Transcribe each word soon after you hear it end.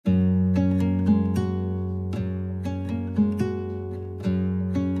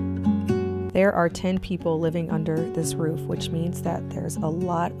there are 10 people living under this roof, which means that there's a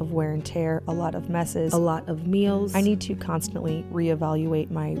lot of wear and tear, a lot of messes, a lot of meals. I need to constantly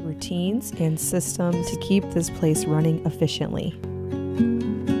reevaluate my routines and systems to keep this place running efficiently.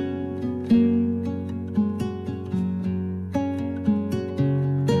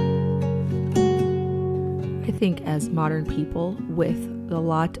 I think as modern people with a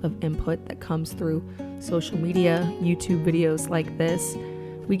lot of input that comes through social media, YouTube videos like this,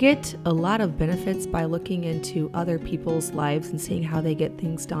 we get a lot of benefits by looking into other people's lives and seeing how they get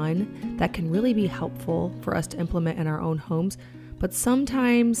things done that can really be helpful for us to implement in our own homes. But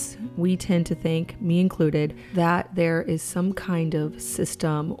sometimes we tend to think, me included, that there is some kind of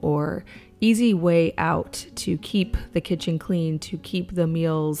system or easy way out to keep the kitchen clean, to keep the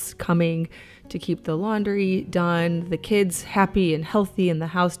meals coming, to keep the laundry done, the kids happy and healthy, and the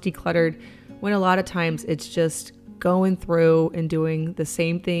house decluttered, when a lot of times it's just going through and doing the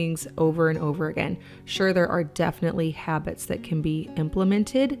same things over and over again. Sure, there are definitely habits that can be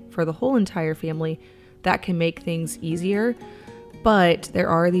implemented for the whole entire family that can make things easier, but there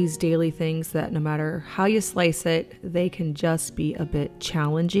are these daily things that no matter how you slice it, they can just be a bit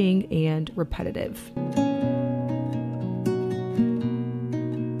challenging and repetitive.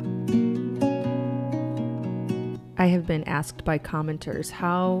 I have been asked by commenters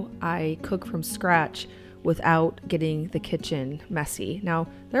how I cook from scratch without getting the kitchen messy. Now,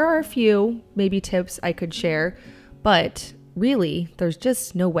 there are a few maybe tips I could share, but really, there's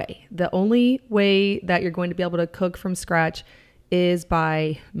just no way. The only way that you're going to be able to cook from scratch is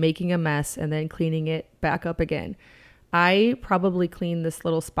by making a mess and then cleaning it back up again. I probably clean this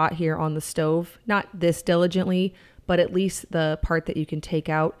little spot here on the stove, not this diligently, but at least the part that you can take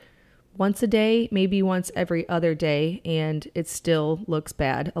out once a day, maybe once every other day, and it still looks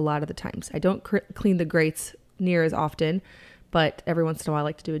bad a lot of the times. I don't clean the grates near as often, but every once in a while I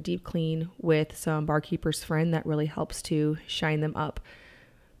like to do a deep clean with some Barkeeper's Friend that really helps to shine them up.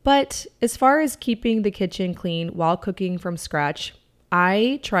 But as far as keeping the kitchen clean while cooking from scratch,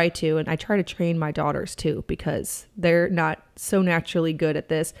 I try to train my daughters too, because they're not so naturally good at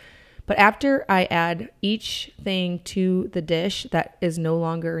this. But after I add each thing to the dish that is no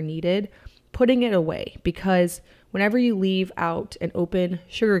longer needed, putting it away, because whenever you leave out an open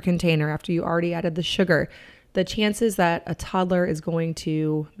sugar container after you already added the sugar, the chances that a toddler is going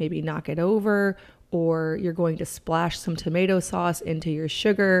to maybe knock it over, or you're going to splash some tomato sauce into your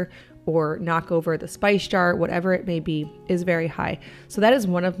sugar, or knock over the spice jar, whatever it may be, is very high. So that is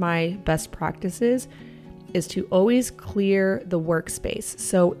one of my best practices, is to always clear the workspace.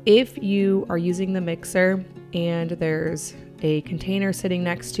 So if you are using the mixer and there's a container sitting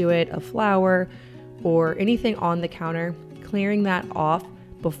next to it, a flour, or anything on the counter, clearing that off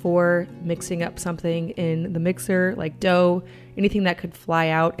before mixing up something in the mixer, like dough, anything that could fly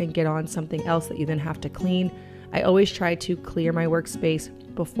out and get on something else that you then have to clean. I always try to clear my workspace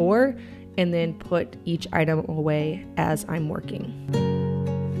before and then put each item away as I'm working.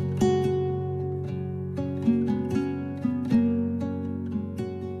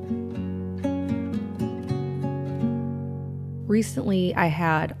 Recently, I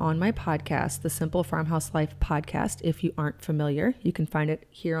had on my podcast, the Simple Farmhouse Life podcast. If you aren't familiar, you can find it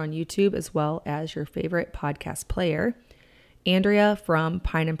here on YouTube as well as your favorite podcast player, Andrea from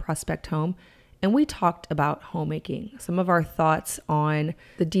Pine and Prospect Home. And we talked about homemaking, some of our thoughts on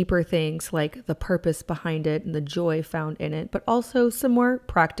the deeper things like the purpose behind it and the joy found in it, but also some more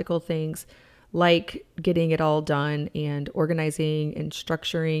practical things like getting it all done and organizing and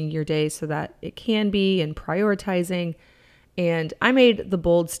structuring your day so that it can be, and prioritizing. And I made the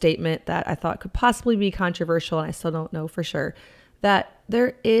bold statement that I thought could possibly be controversial, and I still don't know for sure, that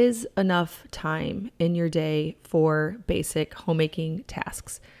there is enough time in your day for basic homemaking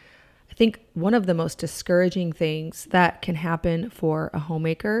tasks. I think one of the most discouraging things that can happen for a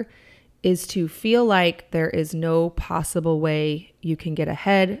homemaker is to feel like there is no possible way you can get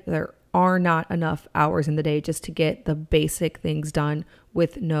ahead. There are not enough hours in the day just to get the basic things done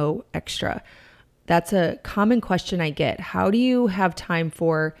with no extra. That's a common question I get. How do you have time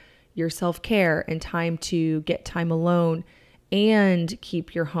for your self-care and time to get time alone and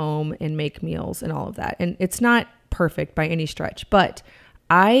keep your home and make meals and all of that? And it's not perfect by any stretch, but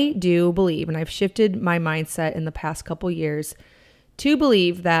I do believe, and I've shifted my mindset in the past couple years to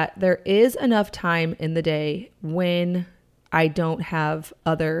believe that there is enough time in the day when I don't have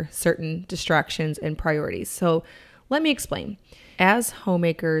other certain distractions and priorities. So let me explain. As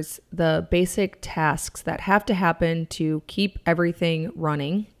homemakers, the basic tasks that have to happen to keep everything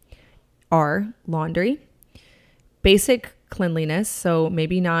running are laundry, basic cleanliness, so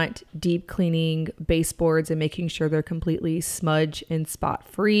maybe not deep cleaning baseboards and making sure they're completely smudge and spot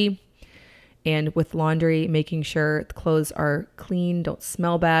free, And with laundry, making sure the clothes are clean, don't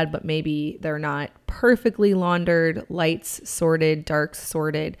smell bad, but maybe they're not perfectly laundered, lights sorted, darks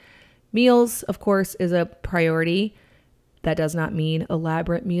sorted. Meals, of course, is a priority. That does not mean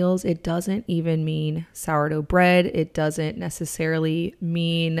elaborate meals. It doesn't even mean sourdough bread. It doesn't necessarily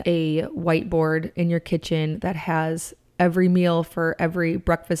mean a whiteboard in your kitchen that has every meal for every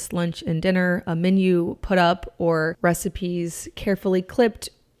breakfast, lunch, and dinner, a menu put up, or recipes carefully clipped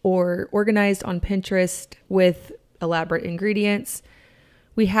or organized on Pinterest with elaborate ingredients.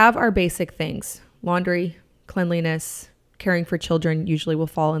 We have our basic things: laundry, cleanliness, caring for children usually will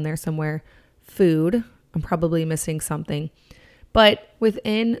fall in there somewhere, food. I'm probably missing something. But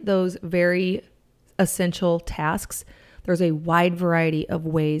within those very essential tasks, there's a wide variety of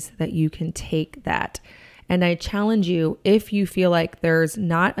ways that you can take that. And I challenge you, if you feel like there's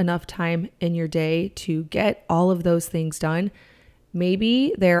not enough time in your day to get all of those things done,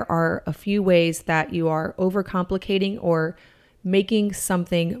 maybe there are a few ways that you are overcomplicating or making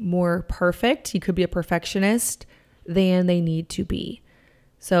something more perfect. You could be a perfectionist than they need to be.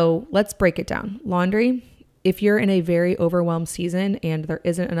 So let's break it down. Laundry, if you're in a very overwhelmed season and there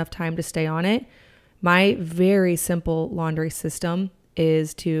isn't enough time to stay on it, my very simple laundry system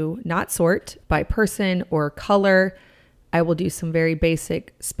is to not sort by person or color. I will do some very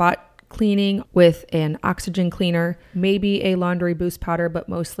basic spot cleaning with an oxygen cleaner, maybe a laundry boost powder, but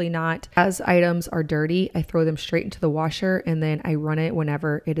mostly not. As items are dirty, I throw them straight into the washer and then I run it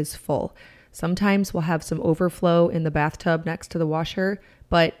whenever it is full. Sometimes we'll have some overflow in the bathtub next to the washer,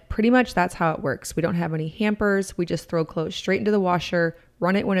 but pretty much that's how it works. We don't have any hampers. We just throw clothes straight into the washer,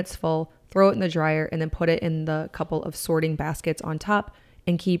 run it when it's full, throw it in the dryer, and then put it in the couple of sorting baskets on top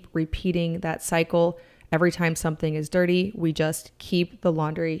and keep repeating that cycle. Every time something is dirty, we just keep the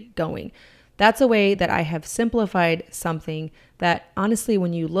laundry going. That's a way that I have simplified something that honestly,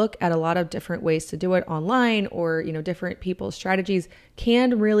 when you look at a lot of different ways to do it online or, different people's strategies,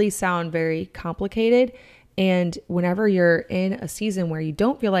 can really sound very complicated. And whenever you're in a season where you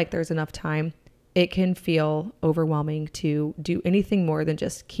don't feel like there's enough time, it can feel overwhelming to do anything more than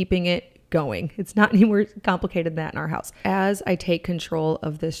just keeping it going. It's not any more complicated than that in our house. As I take control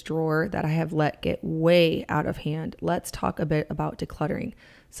of this drawer that I have let get way out of hand, let's talk a bit about decluttering.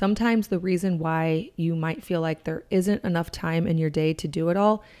 Sometimes the reason why you might feel like there isn't enough time in your day to do it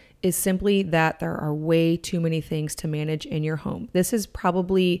all is simply that there are way too many things to manage in your home. This is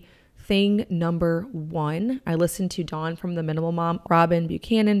probably thing number one. I listened to Dawn from The Minimal Mom, Robin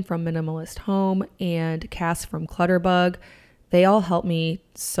Buchanan from Minimalist Home, and Cass from Clutterbug. They all helped me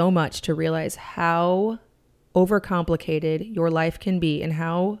so much to realize how overcomplicated your life can be and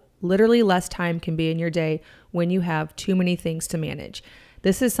how literally less time can be in your day when you have too many things to manage.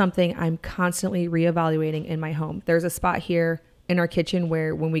 This is something I'm constantly reevaluating in my home. There's a spot here in our kitchen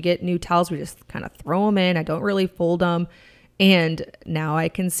where when we get new towels, we just kind of throw them in. I don't really fold them. And now I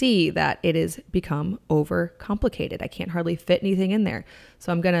can see that it has become overcomplicated. I can't hardly fit anything in there.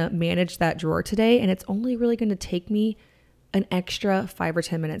 So I'm going to manage that drawer today, and it's only really going to take me an extra 5 or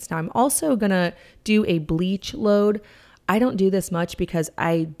 10 minutes. Now I'm also going to do a bleach load. I don't do this much because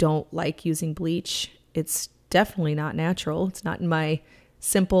I don't like using bleach. It's definitely not natural. It's not in my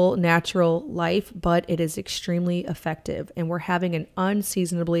simple, natural life, but it is extremely effective. And we're having an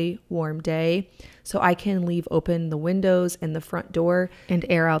unseasonably warm day, so I can leave open the windows and the front door and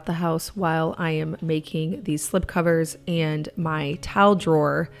air out the house while I am making these slip covers and my towel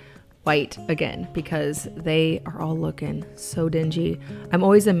drawer white again, because they are all looking so dingy. I'm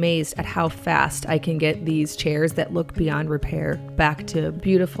always amazed at how fast I can get these chairs that look beyond repair back to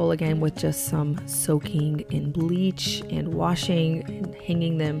beautiful again with just some soaking in bleach and washing and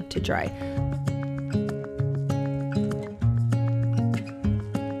hanging them to dry.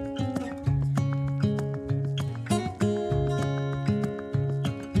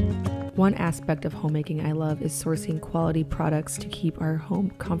 One aspect of homemaking I love is sourcing quality products to keep our home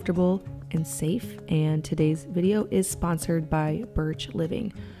comfortable and safe. And today's video is sponsored by Birch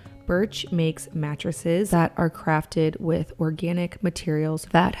Living. Birch makes mattresses that are crafted with organic materials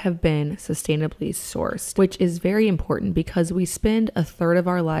that have been sustainably sourced, which is very important because we spend a third of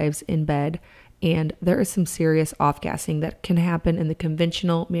our lives in bed, and there is some serious off-gassing that can happen in the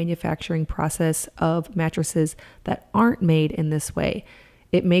conventional manufacturing process of mattresses that aren't made in this way.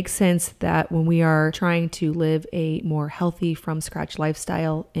 It makes sense that when we are trying to live a more healthy from scratch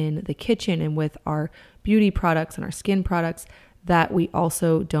lifestyle in the kitchen and with our beauty products and our skin products, that we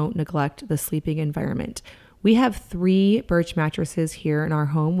also don't neglect the sleeping environment. We have 3 Birch mattresses here in our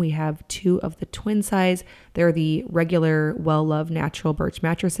home. We have 2 of the twin size. They're the regular, well-loved natural Birch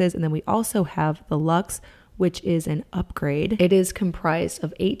mattresses. And then we also have the Luxe which is an upgrade. It is comprised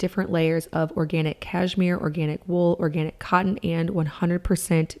of 8 different layers of organic cashmere, organic wool, organic cotton, and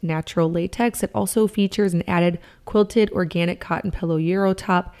 100% natural latex. It also features an added quilted organic cotton pillow Euro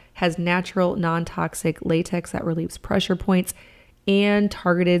top, has natural non-toxic latex that relieves pressure points, and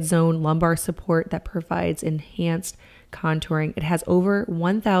targeted zone lumbar support that provides enhanced contouring. It has over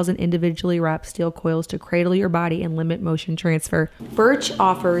 1,000 individually wrapped steel coils to cradle your body and limit motion transfer. Birch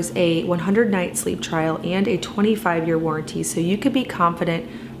offers a 100-night sleep trial and a 25-year warranty, so you could be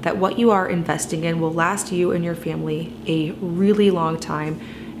confident that what you are investing in will last you and your family a really long time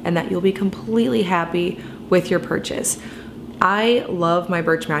and that you'll be completely happy with your purchase. I love my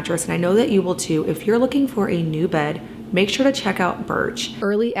Birch mattress, and I know that you will too. If you're looking for a new bed, make sure to check out Birch.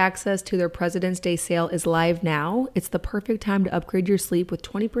 Early access to their President's Day sale is live now. It's the perfect time to upgrade your sleep with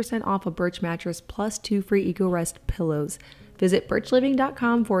 20% off a Birch mattress plus 2 free EcoRest pillows. Visit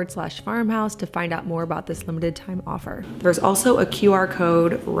birchliving.com/farmhouse to find out more about this limited time offer. There's also a QR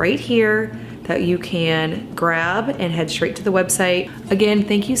code right here that you can grab and head straight to the website. Again,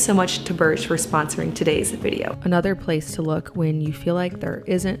 thank you so much to Birch for sponsoring today's video. Another place to look when you feel like there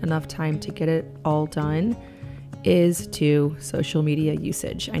isn't enough time to get it all done is to social media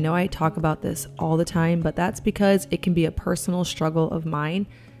usage. I know I talk about this all the time, but that's because it can be a personal struggle of mine,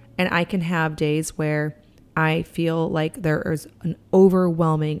 and I can have days where I feel like there is an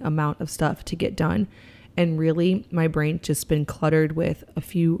overwhelming amount of stuff to get done, and really my brain's just been cluttered with a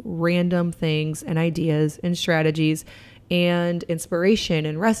few random things and ideas and strategies and inspiration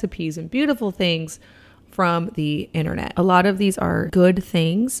and recipes and beautiful things from the internet. A lot of these are good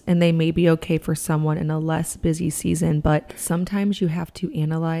things and they may be okay for someone in a less busy season, but sometimes you have to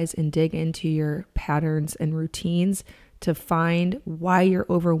analyze and dig into your patterns and routines to find why you're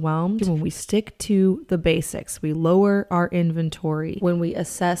overwhelmed. When we stick to the basics, we lower our inventory. When we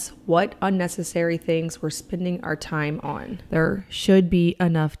assess what unnecessary things we're spending our time on, there should be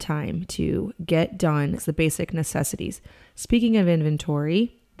enough time to get done the basic necessities. Speaking of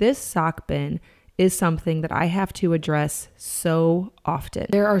inventory, this sock bin is something that I have to address so often.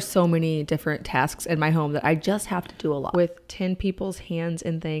 There are so many different tasks in my home that I just have to do a lot. With 10 people's hands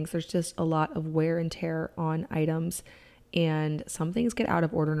and things, there's just a lot of wear and tear on items, and some things get out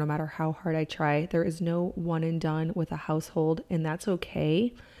of order no matter how hard I try. There is no one and done with a household, and that's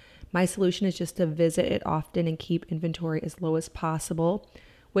okay. My solution is just to visit it often and keep inventory as low as possible,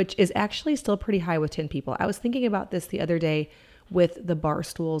 which is actually still pretty high with 10 people. I was thinking about this the other day with the bar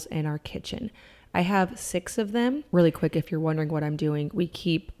stools in our kitchen. I have 6 of them. Really quick, if you're wondering what I'm doing, we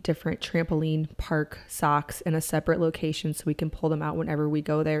keep different trampoline park socks in a separate location so we can pull them out whenever we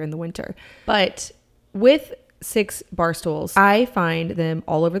go there in the winter. But with 6 bar stools, I find them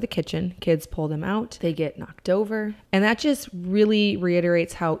all over the kitchen. Kids pull them out, they get knocked over. And that just really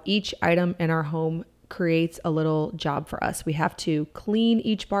reiterates how each item in our home creates a little job for us. We have to clean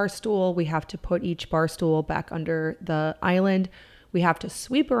each bar stool. We have to put each bar stool back under the island. We have to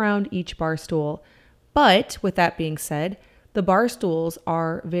sweep around each bar stool. But with that being said, the bar stools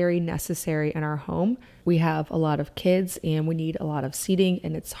are very necessary in our home. We have a lot of kids and we need a lot of seating,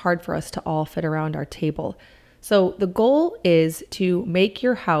 and it's hard for us to all fit around our table. So the goal is to make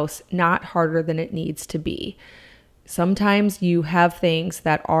your house not harder than it needs to be. Sometimes you have things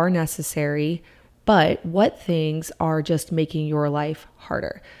that are necessary, but what things are just making your life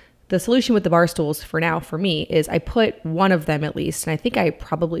harder? The solution with the bar stools for now, for me, is I put one of them at least, and I think I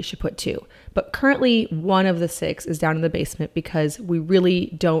probably should put 2. But currently, one of the 6 is down in the basement because we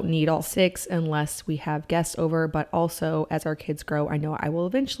really don't need all 6 unless we have guests over. But also, as our kids grow, I know I will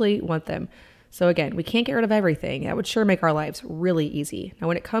eventually want them. So again, we can't get rid of everything. That would sure make our lives really easy. Now,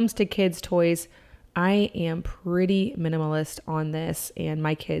 when it comes to kids' toys, I am pretty minimalist on this, and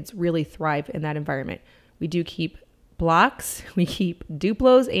my kids really thrive in that environment. We do keep blocks, we keep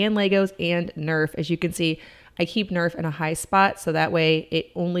Duplos and Legos and Nerf. As you can see, I keep Nerf in a high spot so that way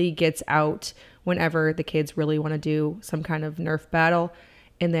it only gets out whenever the kids really want to do some kind of Nerf battle,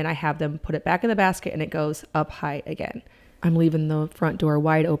 and then I have them put it back in the basket and it goes up high again. I'm leaving the front door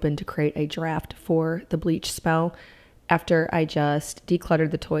wide open to create a draft for the bleach spell after I just decluttered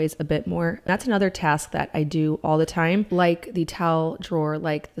the toys a bit more. That's another task that I do all the time, like the towel drawer,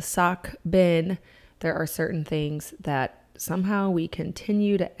 like the sock bin. There are certain things that somehow we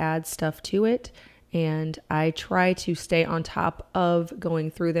continue to add stuff to it, and I try to stay on top of going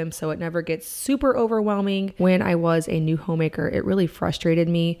through them so it never gets super overwhelming. When I was a new homemaker, it really frustrated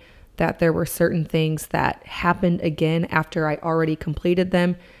me that there were certain things that happened again after I already completed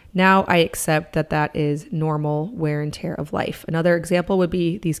them. Now I accept that that is normal wear and tear of life. Another example would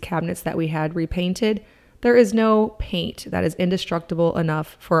be these cabinets that we had repainted. There is no paint that is indestructible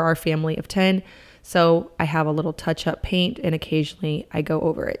enough for our family of 10. So I have a little touch-up paint and occasionally I go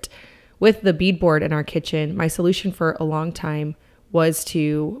over it. With the beadboard in our kitchen, my solution for a long time was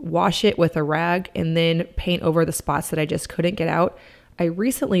to wash it with a rag and then paint over the spots that I just couldn't get out. I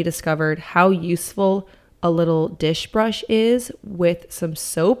recently discovered how useful a little dish brush is with some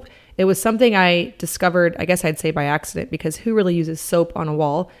soap. It was something I discovered, I guess I'd say by accident, because who really uses soap on a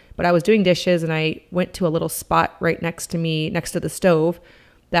wall? But I was doing dishes and I went to a little spot right next to me, next to the stove,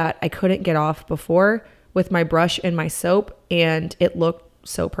 that I couldn't get off before with my brush and my soap, and it looked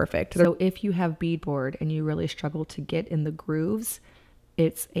so perfect. So if you have beadboard and you really struggle to get in the grooves,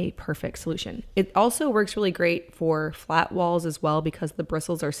 it's a perfect solution. It also works really great for flat walls as well because the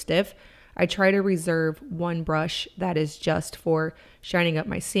bristles are stiff. I try to reserve one brush that is just for shining up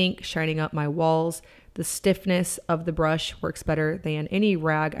my sink, shining up my walls. The stiffness of the brush works better than any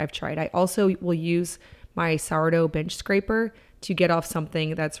rag I've tried. I also will use my sourdough bench scraper to get off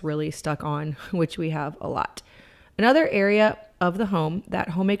something that's really stuck on, which we have a lot. Another area of the home that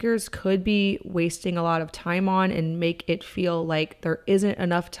homemakers could be wasting a lot of time on and make it feel like there isn't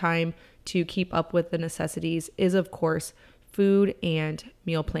enough time to keep up with the necessities is, of course, food and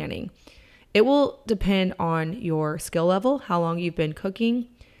meal planning. It will depend on your skill level, how long you've been cooking,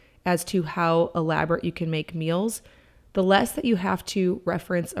 as to how elaborate you can make meals. The less that you have to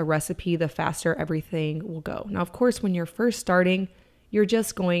reference a recipe, the faster everything will go. Now, of course, when you're first starting, you're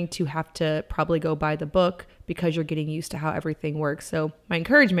just going to have to probably go by the book because you're getting used to how everything works. So my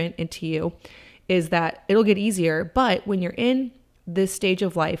encouragement into you is that it'll get easier, but when you're in this stage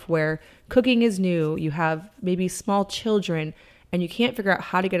of life where cooking is new, you have maybe small children, and you can't figure out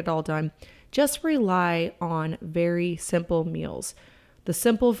how to get it all done, just rely on very simple meals. The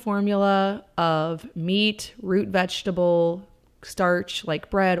simple formula of meat, root vegetable, starch like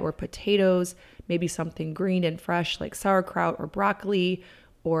bread or potatoes, maybe something green and fresh like sauerkraut or broccoli,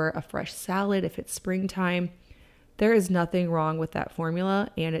 or a fresh salad if it's springtime. There is nothing wrong with that formula,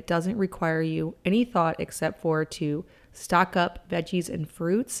 and it doesn't require you any thought except for to stock up veggies and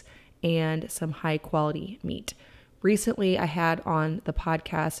fruits and some high quality meat. Recently, I had on the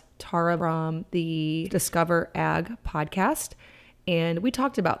podcast Tara from the Discover Ag podcast, and we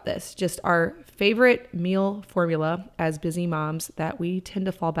talked about this, just our favorite meal formula as busy moms that we tend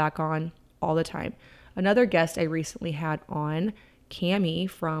to fall back on all the time. Another guest I recently had on, Cami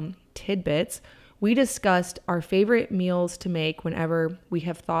from Tidbits, we discussed our favorite meals to make whenever we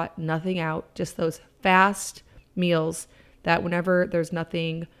have thought nothing out, just those fast meals that whenever there's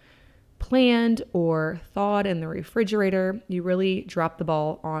nothing planned or thawed in the refrigerator, you really drop the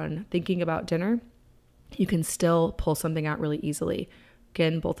ball on thinking about dinner. You can still pull something out really easily.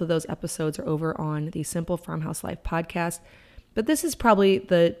 Again, both of those episodes are over on the Simple Farmhouse Life podcast. But this is probably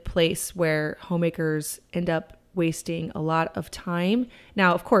the place where homemakers end up wasting a lot of time.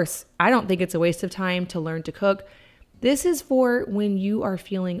 Now, of course, I don't think it's a waste of time to learn to cook. This is for when you are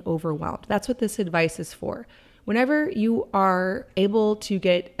feeling overwhelmed. That's what this advice is for. Whenever you are able to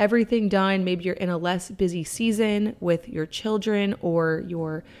get everything done, maybe you're in a less busy season with your children or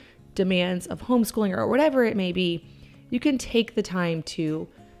your demands of homeschooling or whatever it may be, you can take the time to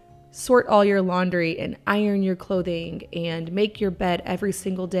sort all your laundry and iron your clothing and make your bed every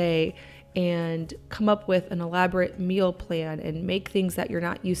single day and come up with an elaborate meal plan and make things that you're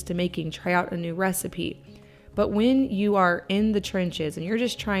not used to making, try out a new recipe. But when you are in the trenches and you're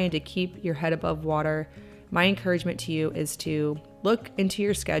just trying to keep your head above water, my encouragement to you is to look into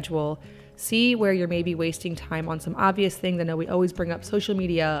your schedule, see where you're maybe wasting time on some obvious things. I know we always bring up social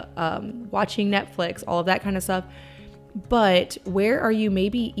media, watching Netflix, all of that kind of stuff. But where are you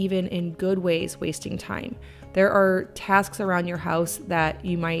maybe even in good ways wasting time? There are tasks around your house that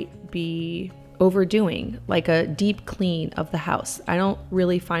you might be overdoing, like a deep clean of the house. I don't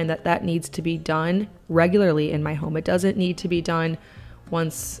really find that that needs to be done regularly in my home. It doesn't need to be done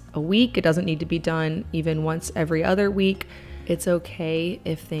once a week. It doesn't need to be done even once every other week. It's okay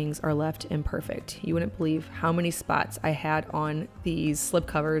if things are left imperfect. You wouldn't believe how many spots I had on these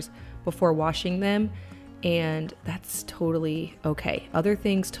slipcovers before washing them, and that's totally okay. Other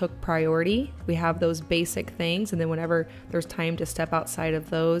things took priority. We have those basic things, and then whenever there's time to step outside of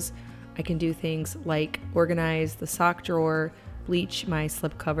those, I can do things like organize the sock drawer, bleach my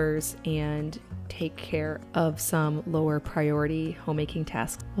slipcovers, and take care of some lower priority homemaking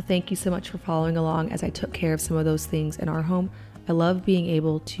tasks. Well, thank you so much for following along as I took care of some of those things in our home. I love being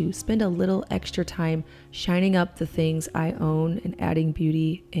able to spend a little extra time shining up the things I own and adding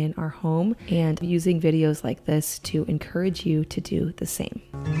beauty in our home, and using videos like this to encourage you to do the same.